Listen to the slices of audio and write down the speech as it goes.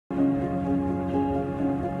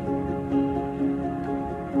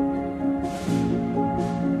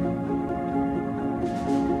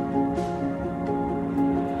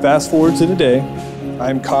Fast forward to today. I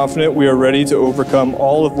am confident we are ready to overcome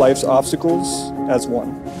all of life's obstacles as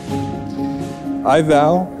one. I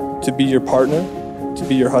vow to be your partner, to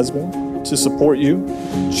be your husband, to support you,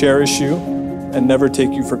 cherish you, and never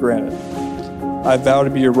take you for granted. I vow to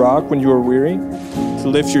be your rock when you are weary, to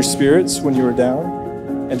lift your spirits when you are down,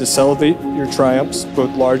 and to celebrate your triumphs, both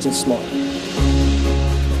large and small.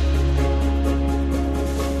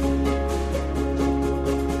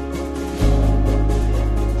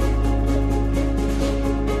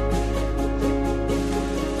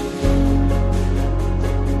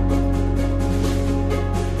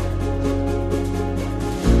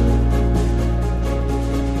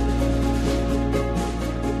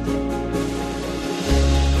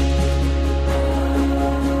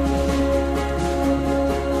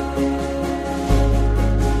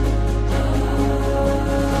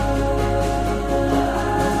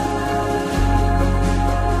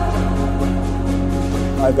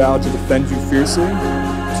 I vow to defend you fiercely,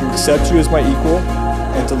 to accept you as my equal,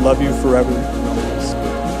 and to love you forever and always.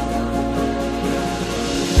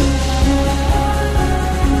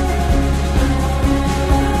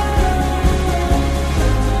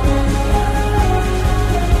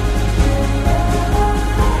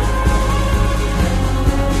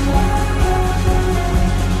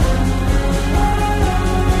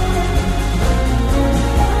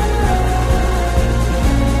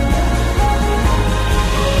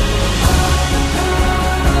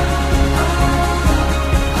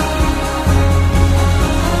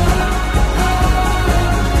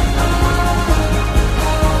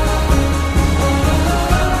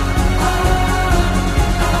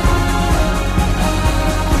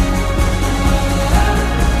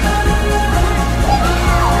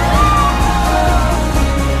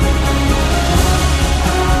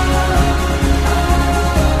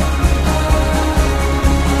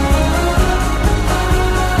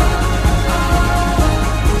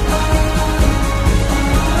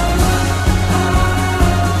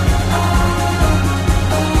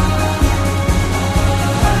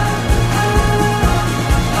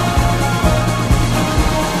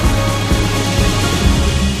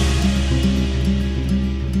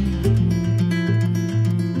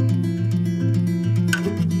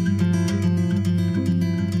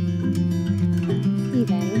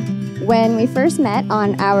 When we first met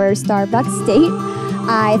on our Starbucks date,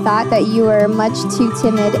 I thought that you were much too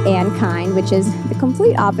timid and kind, which is the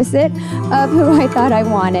complete opposite of who I thought I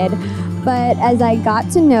wanted. But as I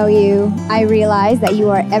got to know you, I realized that you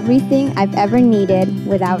are everything I've ever needed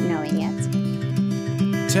without knowing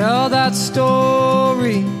it. Tell that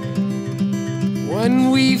story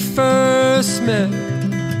when we first met.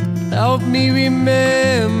 Help me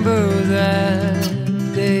remember that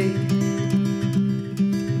day.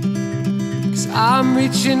 I'm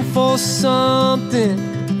reaching for something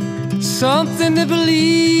to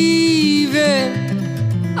believe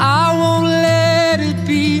in. I won't let it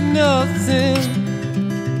be nothing.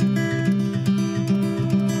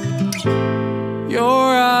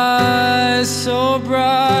 Your eyes so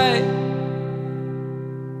bright,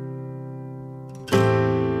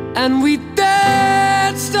 and we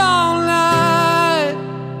danced all night,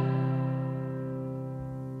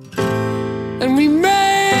 and we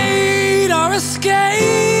made our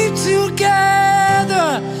escape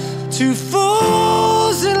together. Two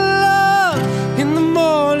fools in love in the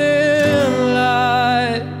morning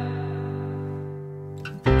light.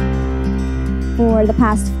 For the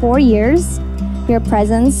past 4 years, your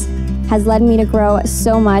presence has led me to grow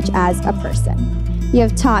so much as a person. You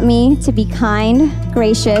have taught me to be kind,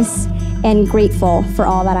 gracious, and grateful for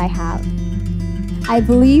all that I have. I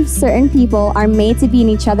believe certain people are made to be in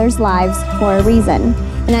each other's lives for a reason,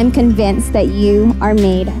 and I'm convinced that you are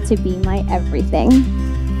made to be my everything.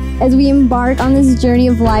 As we embark on this journey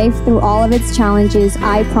of life through all of its challenges,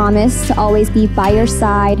 I promise to always be by your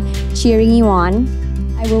side, cheering you on.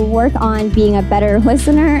 I will work on being a better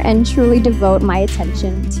listener and truly devote my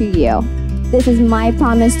attention to you. This is my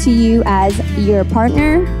promise to you as your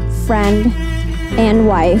partner, friend, and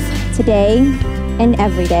wife, today and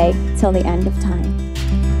every day till the end of time.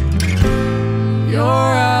 Your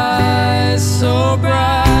eyes so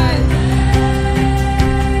bright,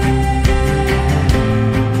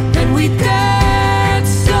 and we dance.